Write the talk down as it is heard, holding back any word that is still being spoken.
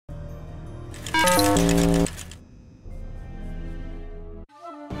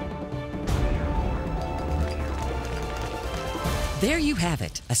There you have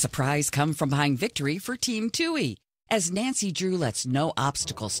it, a surprise come-from-behind victory for Team Tui, as Nancy Drew lets no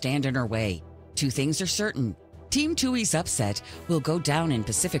obstacle stand in her way. Two things are certain. Team Tui's upset will go down in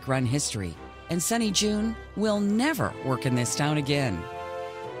Pacific Run history, and Sunny June will never work in this town again.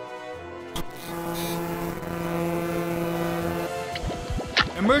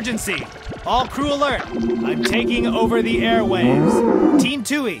 Emergency! All crew alert! I'm taking over the airwaves. Team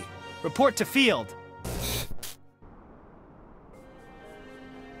Tui, report to field.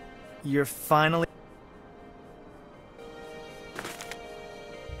 You're finally...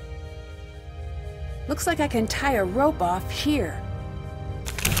 Looks like I can tie a rope off here.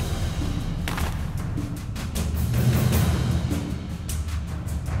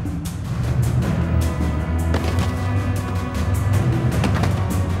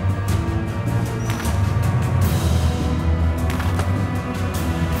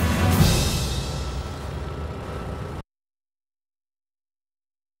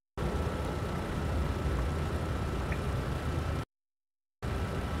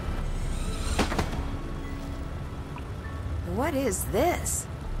 What is this?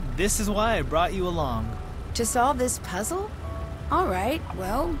 This is why I brought you along. To solve this puzzle? All right,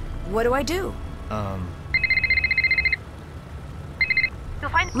 well, what do I do? You'll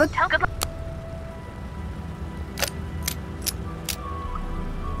find... Look, Tell good luck.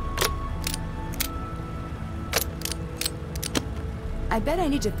 I bet I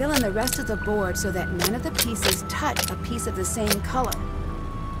need to fill in the rest of the board so that none of the pieces touch a piece of the same color.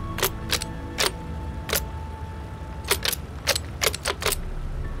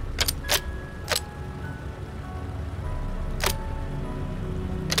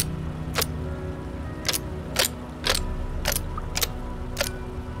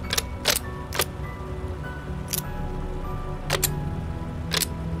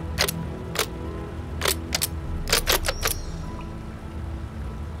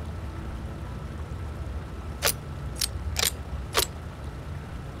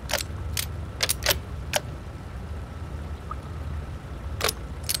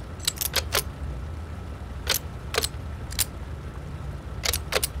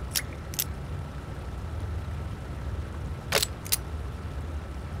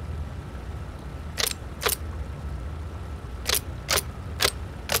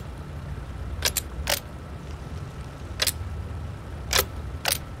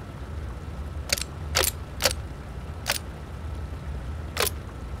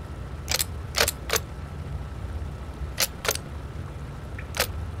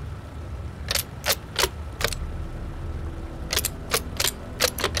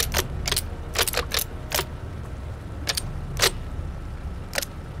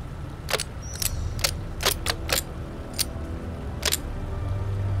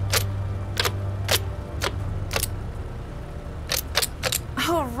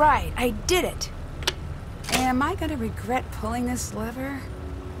 All right, I did it. Am I gonna regret pulling this lever?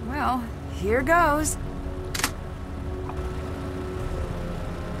 Well, here goes.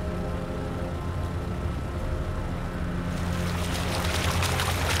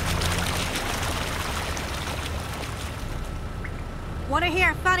 Want to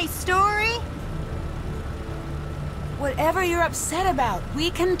hear a funny story? Whatever you're upset about, we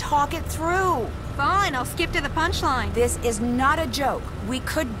can talk it through. Fine, I'll skip to the punchline. This is not a joke. We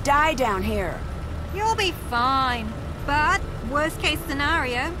could die down here. You'll be fine. But, worst case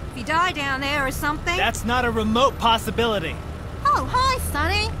scenario, if you die down there or something... That's not a remote possibility. Oh, hi,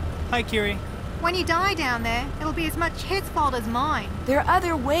 Sonny. Hi, Kiri. When you die down there, it'll be as much his fault as mine. There are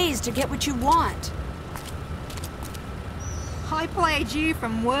other ways to get what you want. I played you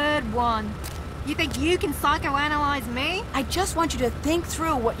from word one. You think you can psychoanalyze me? I just want you to think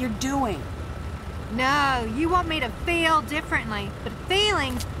through what you're doing. No, you want me to feel differently. But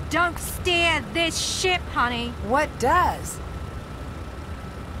feelings don't steer this ship, honey. What does?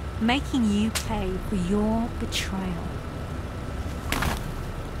 Making you pay for your betrayal.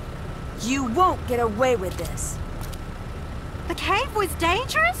 You won't get away with this. The cave was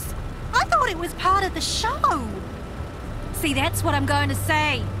dangerous? I thought it was part of the show. See, that's what I'm going to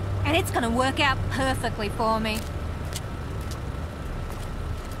say. And it's going to work out perfectly for me.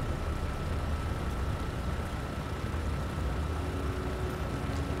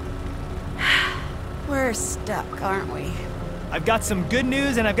 We're stuck, aren't we? I've got some good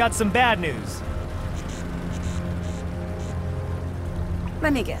news and I've got some bad news.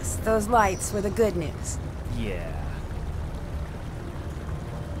 Let me guess, those lights were the good news. Yeah.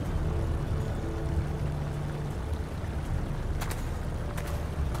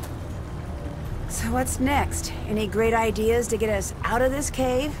 So what's next? Any great ideas to get us out of this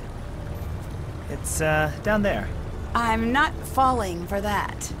cave? It's, down there. I'm not falling for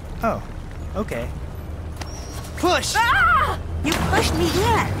that. Oh, okay. Push! Ah! You pushed me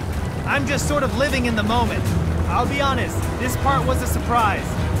in! I'm just sort of living in the moment. I'll be honest, this part was a surprise.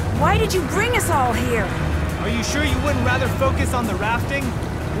 Why did you bring us all here? Are you sure you wouldn't rather focus on the rafting?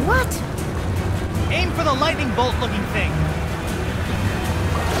 What? Aim for the lightning bolt-looking thing.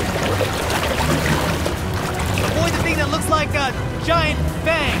 Avoid the thing that looks like a giant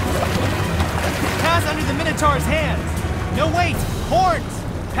fang. Pass under the Minotaur's hands. No, wait! Horns!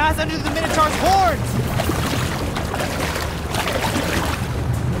 Pass under the Minotaur's horns!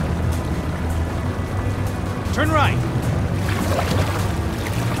 Turn right.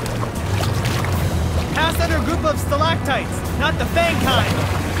 Pass under a group of stalactites, not the fang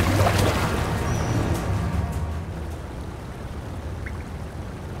kind.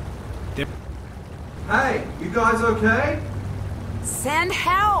 Hey, you guys okay? Send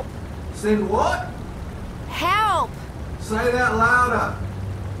help! Send what? Help! Say that louder.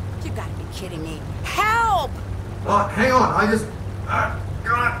 You gotta be kidding me. Help! Oh, hang on, I just...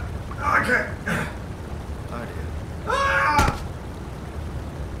 God, okay. Oh dear. Ah!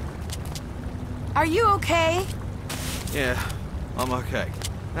 Are you okay? Yeah, I'm okay.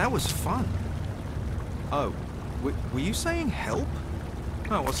 That was fun. Oh, were you saying help?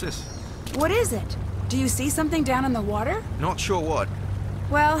 Oh, what's this? What is it? Do you see something down in the water? Not sure what.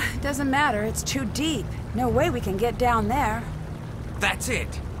 Well, doesn't matter. It's too deep. No way we can get down there. That's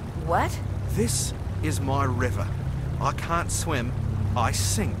it. What? This is my river. I can't swim, I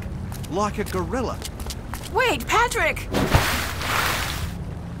sink. Like a gorilla. Wait, Patrick!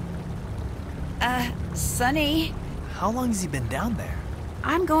 Sonny, How long has he been down there?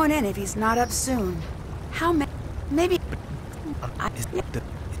 I'm going in if he's not up soon. How many? Maybe...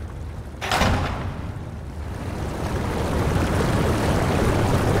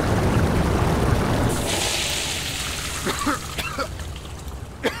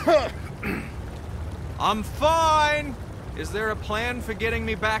 I'm fine! Is there a plan for getting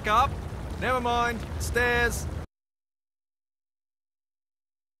me back up? Never mind. Stairs.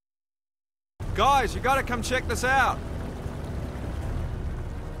 Guys, you gotta come check this out.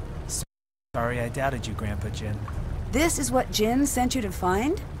 Sorry, I doubted you, Grandpa Jin. This is what Jin sent you to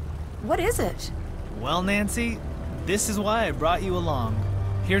find? What is it? Well, Nancy, this is why I brought you along.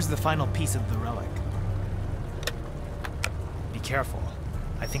 Here's the final piece of the relic. Be careful.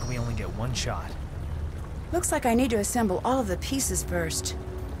 I think we only get one shot. Looks like I need to assemble all of the pieces first.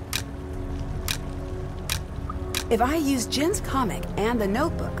 If I use Jin's comic and the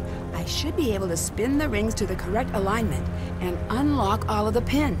notebook, I should be able to spin the rings to the correct alignment and unlock all of the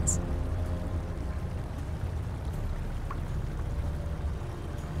pins.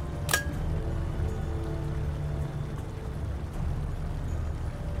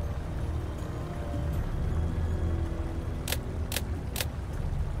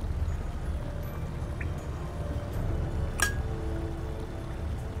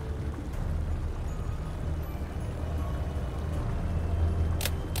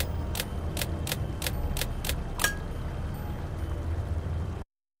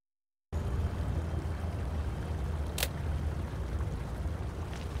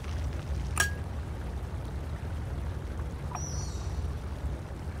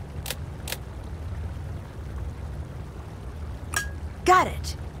 Got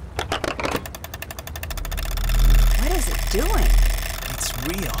it! What is it doing? It's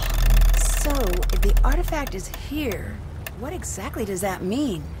real. So, if the artifact is here, what exactly does that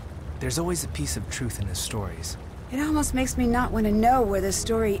mean? There's always a piece of truth in his stories. It almost makes me not want to know where the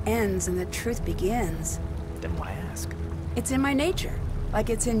story ends and the truth begins. Then why ask? It's in my nature, like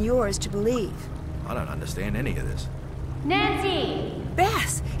it's in yours to believe. I don't understand any of this. Nancy!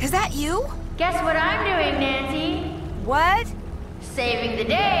 Bess, is that you? Guess what I'm doing, Nancy? What? Saving the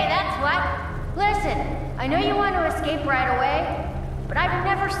day, that's what. Listen, I know you want to escape right away, but I've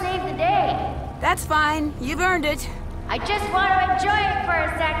never saved the day. That's fine. You've earned it. I just want to enjoy it for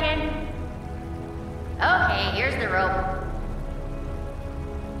a second. Okay, here's the rope.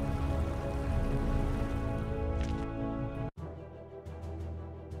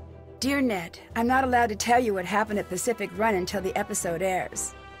 Dear Ned, I'm not allowed to tell you what happened at Pacific Run until the episode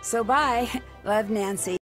airs. So bye. Love, Nancy.